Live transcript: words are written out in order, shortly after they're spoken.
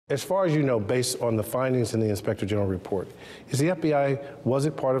As far as you know, based on the findings in the Inspector General report, is the FBI, was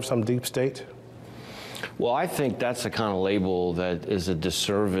it part of some deep state? Well, I think that's the kind of label that is a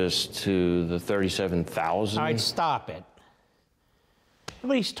disservice to the 37,000. All right, stop it.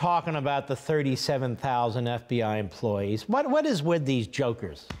 Nobody's talking about the 37,000 FBI employees. What is with these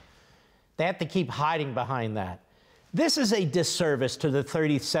jokers? They have to keep hiding behind that. This is a disservice to the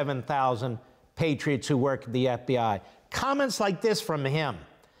 37,000 patriots who work at the FBI. Comments like this from him.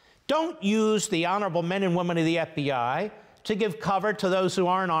 Don't use the honorable men and women of the FBI to give cover to those who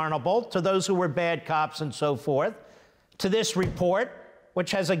aren't honorable, to those who were bad cops and so forth, to this report,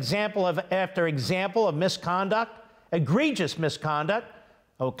 which has example after example of misconduct, egregious misconduct,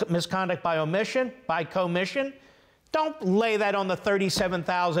 misconduct by omission, by commission. Don't lay that on the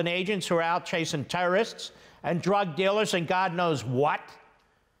 37,000 agents who are out chasing terrorists and drug dealers and God knows what.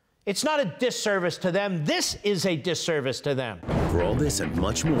 It's not a disservice to them. This is a disservice to them. For all this and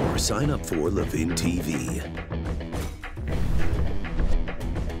much more, sign up for Levin TV.